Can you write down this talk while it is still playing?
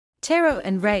Terro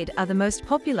and Raid are the most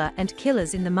popular ant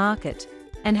killers in the market,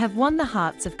 and have won the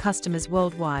hearts of customers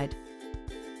worldwide.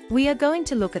 We are going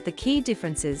to look at the key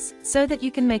differences so that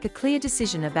you can make a clear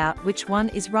decision about which one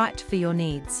is right for your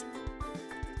needs.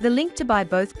 The link to buy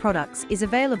both products is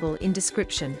available in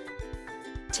description.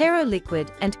 Terro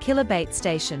Liquid Ant Killer Bait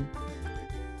Station.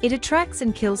 It attracts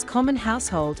and kills common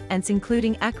household ants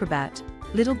including acrobat,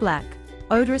 little black,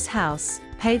 odorous house,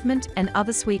 pavement and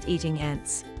other sweet-eating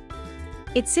ants.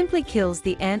 It simply kills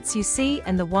the ants you see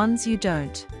and the ones you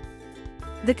don't.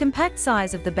 The compact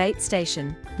size of the bait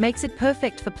station makes it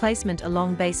perfect for placement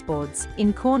along baseboards,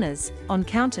 in corners, on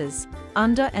counters,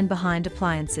 under and behind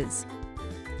appliances.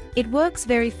 It works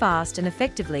very fast and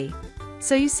effectively,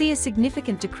 so you see a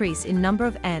significant decrease in number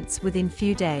of ants within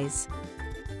few days.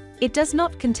 It does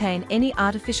not contain any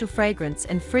artificial fragrance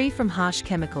and free from harsh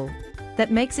chemical that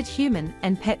makes it human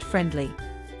and pet friendly.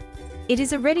 It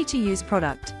is a ready-to-use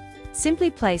product.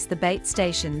 Simply place the bait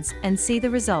stations and see the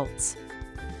results.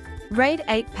 Raid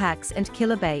 8 packs and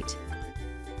killer bait.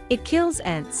 It kills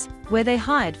ants where they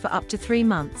hide for up to 3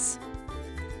 months.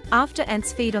 After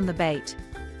ants feed on the bait,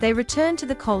 they return to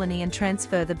the colony and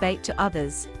transfer the bait to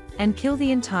others and kill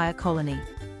the entire colony.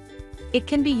 It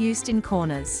can be used in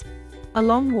corners,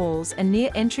 along walls and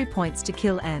near entry points to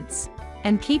kill ants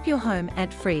and keep your home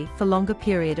ant-free for longer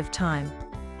period of time.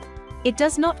 It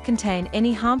does not contain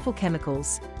any harmful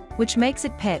chemicals, which makes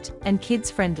it pet and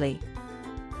kids friendly.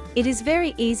 It is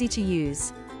very easy to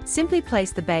use. Simply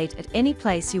place the bait at any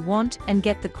place you want and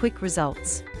get the quick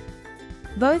results.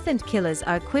 Both ant killers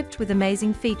are equipped with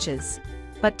amazing features,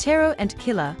 but Terro Ant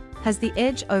Killer has the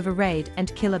edge over Raid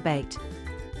Ant Killer Bait.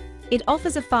 It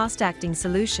offers a fast-acting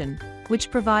solution,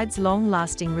 which provides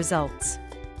long-lasting results.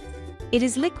 It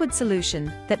is liquid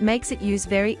solution that makes it use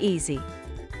very easy.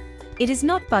 It is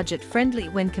not budget-friendly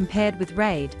when compared with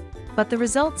Raid, but the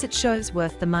results it shows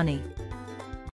worth the money.